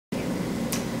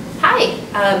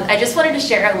I just wanted to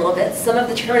share a little bit some of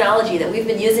the terminology that we've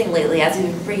been using lately as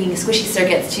we've been bringing squishy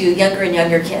circuits to younger and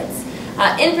younger kids.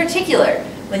 In particular,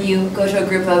 when you go to a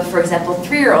group of, for example,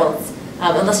 3-year-olds,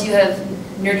 unless you have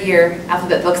nerdier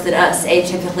alphabet books than us, A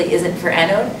typically isn't for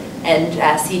anode,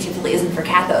 and C typically isn't for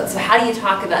cathode. So how do you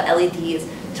talk about LEDs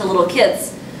to little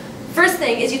kids? First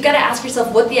thing is you've got to ask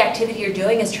yourself what the activity you're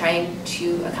doing is trying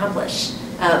to accomplish.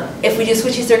 If we do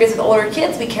squishy circuits with older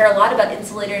kids, we care a lot about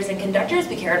insulators and conductors.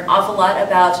 We care an awful lot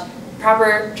about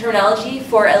proper terminology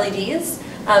for LEDs.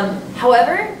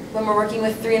 However, when we're working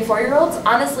with 3- and 4-year-olds,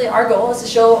 honestly, our goal is to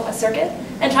show a circuit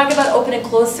and talk about open and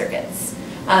closed circuits.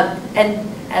 And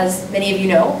as many of you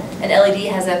know, an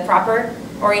LED has a proper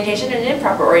orientation and an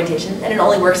improper orientation, and it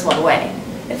only works one way.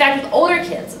 In fact, with older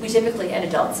kids, and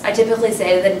adults, I typically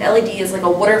say that an LED is like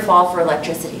a waterfall for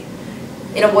electricity.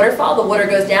 In a waterfall, the water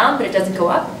goes down, but it doesn't go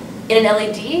up. In an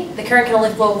LED, the current can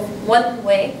only flow one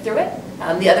way through it.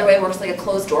 The other way works like a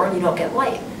closed door and you don't get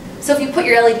light. So if you put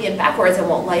your LED in backwards, it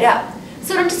won't light up.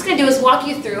 So what I'm just going to do is walk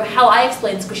you through how I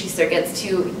explain squishy circuits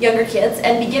to younger kids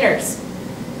and beginners.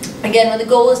 Again, when the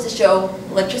goal is to show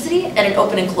electricity and an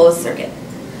open and closed circuit.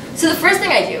 So the first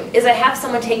thing I do is I have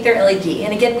someone take their LED,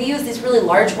 and again, we use these really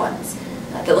large ones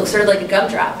that look sort of like a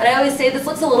gumdrop. And I always say this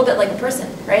looks a little bit like a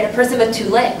person, right? A person with 2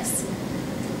 legs.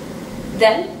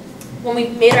 Then, when we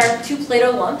made our 2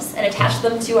 Play-Doh lumps and attached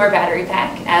them to our battery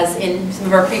pack, as in some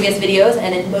of our previous videos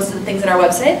and in most of the things on our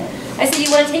website, I said you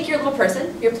want to take your little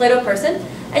person, your Play-Doh person,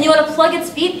 and you want to plug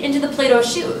its feet into the Play-Doh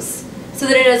shoes so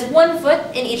that it has 1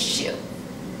 foot in each shoe.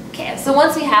 Okay, so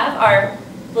once we have our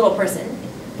little person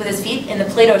with his feet in the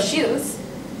Play-Doh shoes,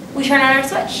 we turn on our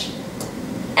switch.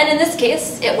 And in this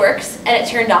case, it works and it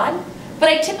turned on, but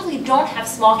I typically don't have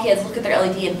small kids look at their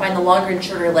LED and find the longer and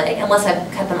shorter leg unless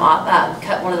I've cut them off,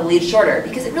 cut one of the leads shorter,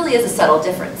 because it really is a subtle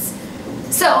difference.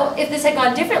 So if this had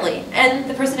gone differently and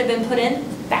the person had been put in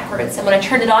backwards, and when I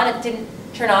turned it on, it didn't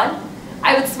turn on,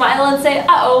 I would smile and say,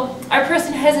 uh-oh, our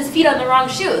person has his feet on the wrong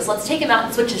shoes. Let's take him out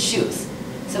and switch his shoes.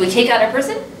 So we take out our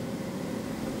person,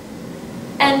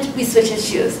 and we switch his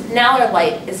shoes. Now our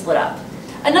light is lit up.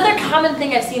 Another common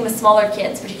thing I've seen with smaller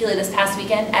kids, particularly this past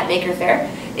weekend at Maker Faire,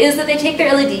 is that they take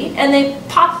their LED and they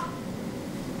pop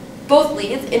both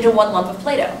leads into 1 lump of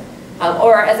Play-Doh.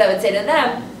 Or as I would say to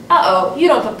them, uh-oh, you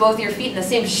don't put both your feet in the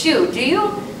same shoe, do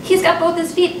you? He's got both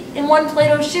his feet in 1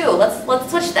 Play-Doh shoe. Let's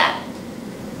switch that.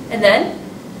 And then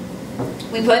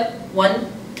we put 1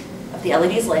 of the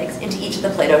LED's legs into each of the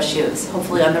Play-Doh shoes,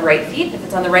 hopefully on the right feet. If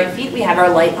it's on the right feet, we have our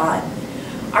light on.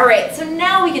 All right, so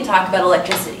now we can talk about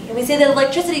electricity. And we say that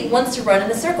electricity wants to run in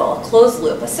a circle, a closed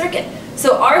loop, a circuit.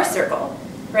 So our circle,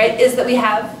 right, is that we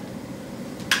have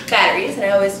batteries, and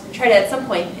I always try to at some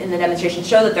point in the demonstration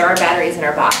show that there are batteries in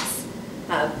our box.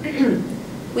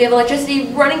 We have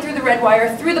electricity running through the red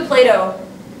wire, through the Play-Doh,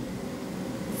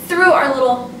 through our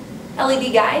little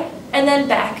LED guy, and then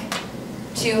back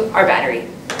to our battery.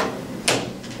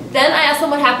 Then I ask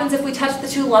them what happens if we touch the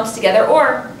 2 lumps together,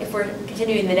 or if we're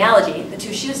continuing the analogy, the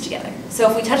 2 shoes together. So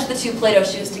if we touch the 2 Play-Doh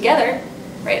shoes together,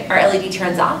 right, our LED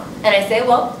turns off, and I say,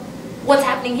 well, what's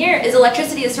happening here is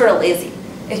electricity is sort of lazy.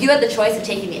 If you had the choice of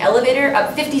taking the elevator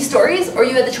up 50 stories, or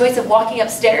you had the choice of walking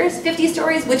upstairs 50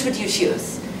 stories, which would you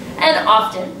choose? And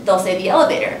often, they'll say the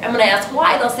elevator. And when I ask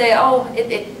why, they'll say, oh,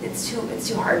 it's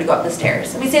too hard to go up the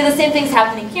stairs. And we say the same thing's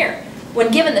happening here. When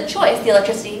given the choice, the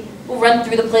electricity will run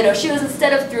through the Play-Doh shoes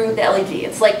instead of through the LED.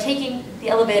 It's like taking the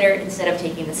elevator instead of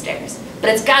taking the stairs. But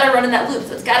it's got to run in that loop,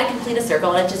 so it's got to complete a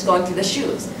circle, and it's just going through the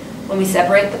shoes. When we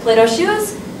separate the Play-Doh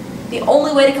shoes, the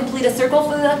only way to complete a circle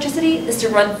for the electricity is to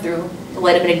run through the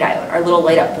light-emitting diode, our little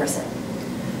light-up person.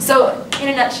 So, in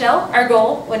a nutshell, our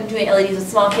goal when doing LEDs with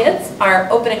small kids are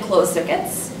open and closed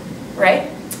circuits, right?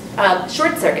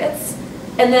 Short circuits,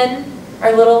 and then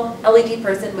our little LED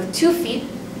person with 2 feet,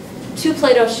 2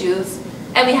 Play-Doh shoes,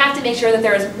 and we have to make sure that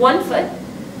there is 1 foot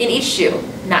in each shoe,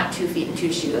 not 2 feet and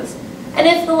 2 shoes. And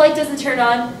if the light doesn't turn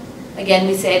on, again,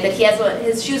 we say that he has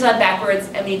his shoes on backwards,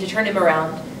 and we need to turn him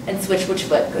around and switch which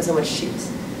foot goes in which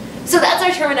shoes. So that's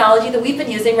our terminology that we've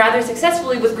been using rather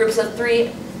successfully with groups of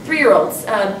 3-year-olds,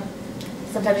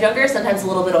 sometimes younger, sometimes a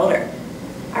little bit older.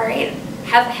 All right,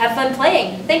 have fun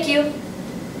playing. Thank you.